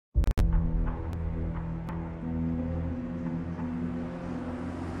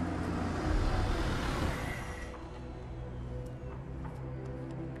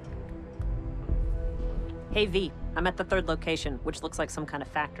Hey V, I'm at the third location, which looks like some kind of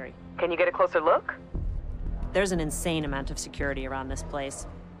factory. Can you get a closer look? There's an insane amount of security around this place.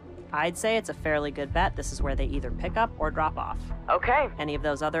 I'd say it's a fairly good bet this is where they either pick up or drop off. Okay. Any of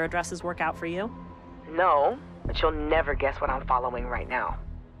those other addresses work out for you? No, but you'll never guess what I'm following right now.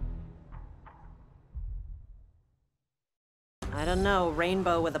 I don't know,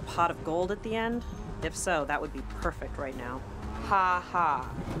 rainbow with a pot of gold at the end? If so, that would be perfect right now. Ha ha,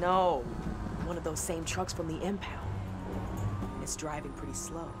 no. One of those same trucks from the impound. It's driving pretty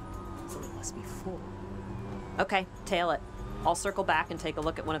slow, so it must be full. Okay, tail it. I'll circle back and take a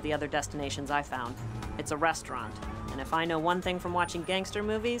look at one of the other destinations I found. It's a restaurant, and if I know one thing from watching gangster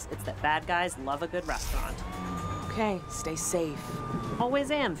movies, it's that bad guys love a good restaurant. Okay, stay safe.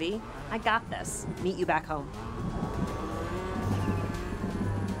 Always am, V. I got this. Meet you back home.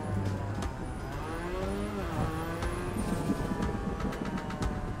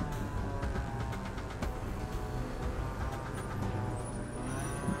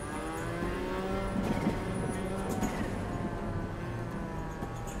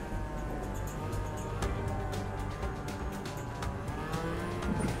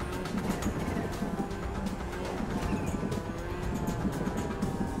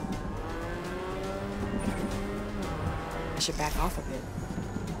 I should back off a bit.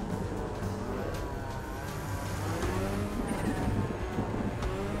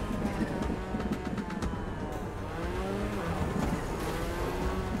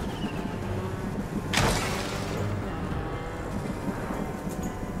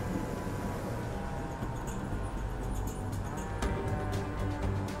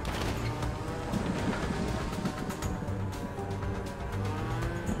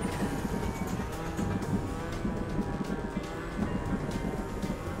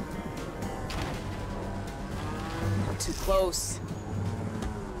 Too close.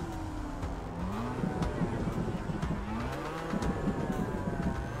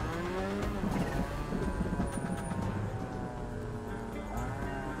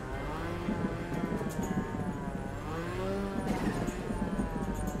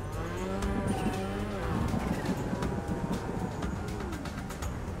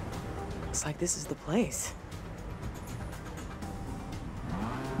 Looks like this is the place.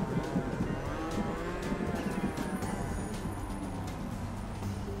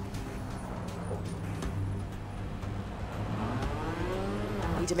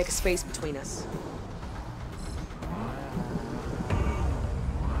 Need to make a space between us.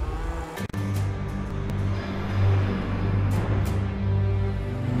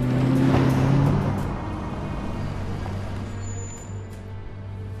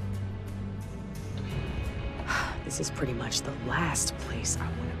 This is pretty much the last place I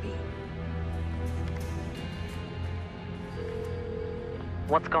want to be.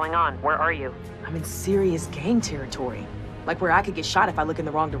 What's going on? Where are you? I'm in serious gang territory. Like where I could get shot if I look in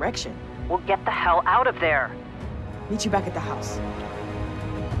the wrong direction. Well, get the hell out of there! Meet you back at the house.